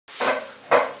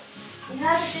You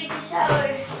have to take a shower.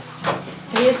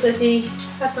 Here, Sissy.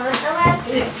 Have fun.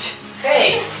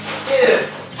 Hey, dude.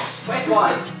 Which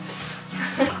one?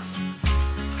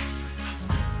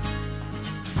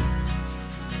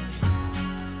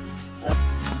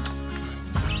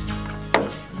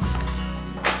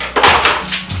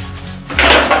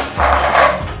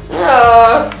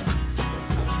 No.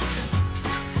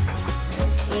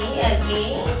 Let's see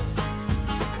again.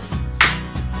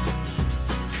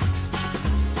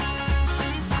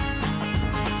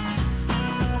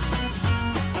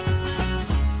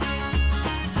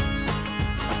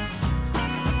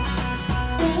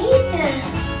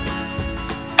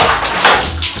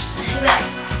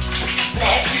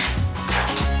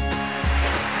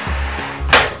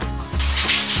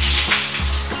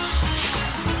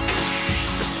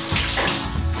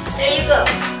 There you go.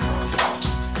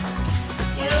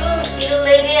 You little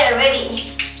lady are ready.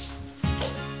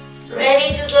 Ready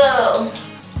to go.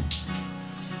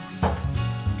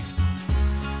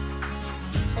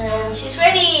 And she's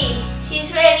ready.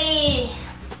 She's ready.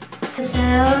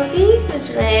 Sophie is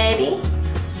ready.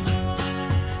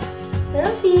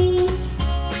 Sophie.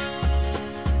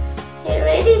 You're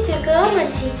ready to go,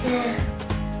 Marcita.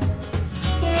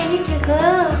 You're ready to go.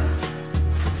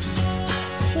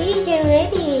 See, you're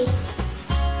ready.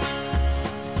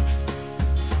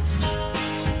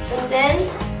 And then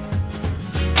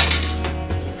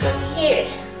you come here.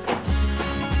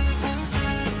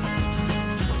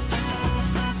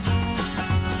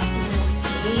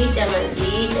 Maldita,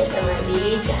 maldita,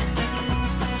 maldita.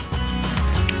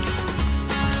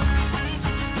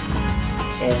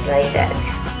 Just like that.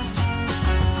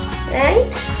 Right?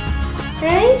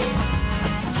 Right?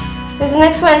 Who's the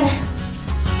next one?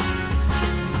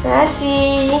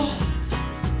 Sassy.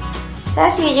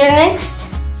 Sassy, you're next.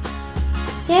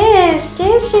 Yes,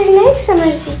 yes, you're next,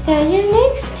 Amarcita. You're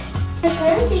next.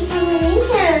 Sassy, qué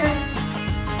bonita.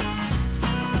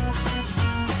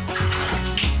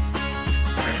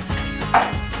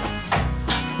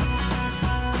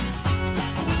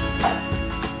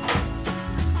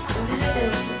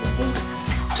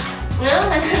 No,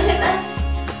 ¿a dónde vas?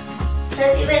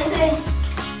 Sassy, vente.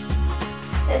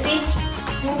 Sassy,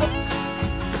 vente.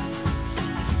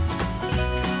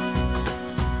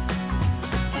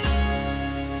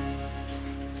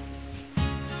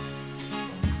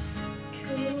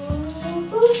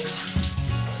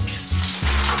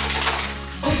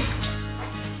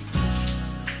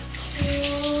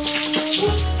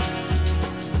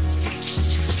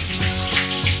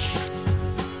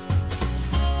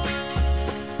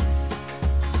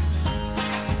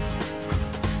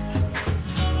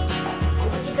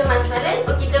 Más, ¿vale? Un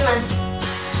poquito más.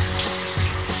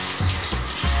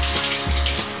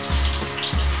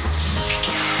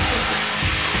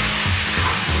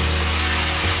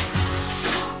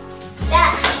 Ya.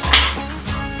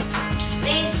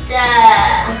 Lista.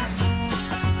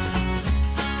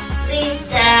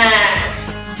 Lista.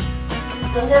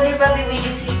 Don't tell your puppy we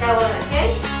use his towel,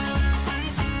 okay?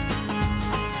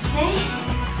 Okay?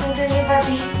 Don't tell your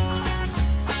puppy.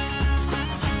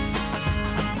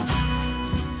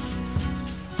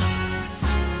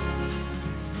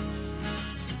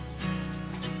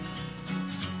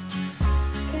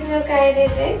 Que loca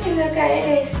eres, que loca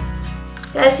eres.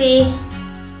 Sassy.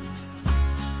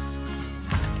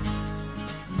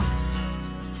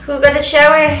 Who got a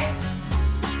shower?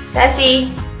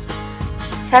 Sassy.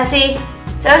 Sassy.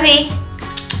 Sophie.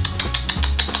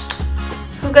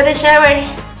 Who got a shower?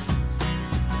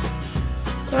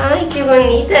 Ay, qué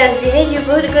bonitas. Yeah, you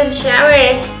both got a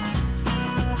shower.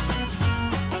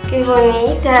 Qué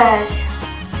bonitas.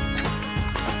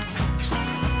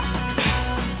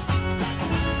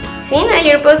 See, now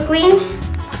you're both clean.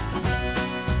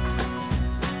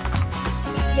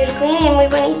 You're clean y muy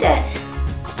bonitas.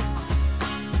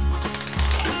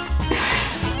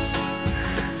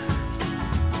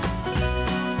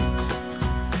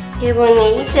 Qué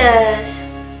bonitas.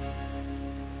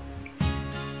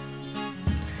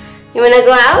 You wanna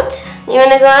go out? You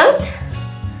wanna go out?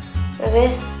 A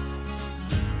ver.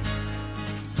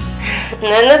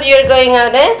 None of you are going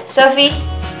out, eh? Sophie?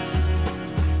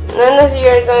 None of you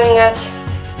are going out.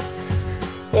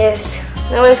 Yes,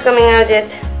 no one's coming out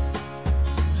yet.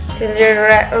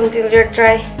 Until you're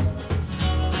dry.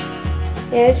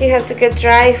 Yes, you have to get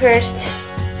dry first.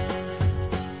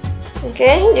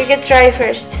 Okay, you get dry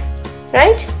first,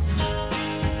 right?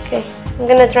 Okay, I'm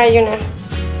gonna try you now.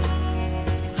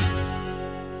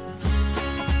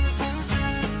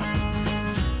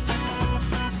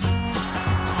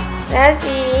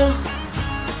 Sassy.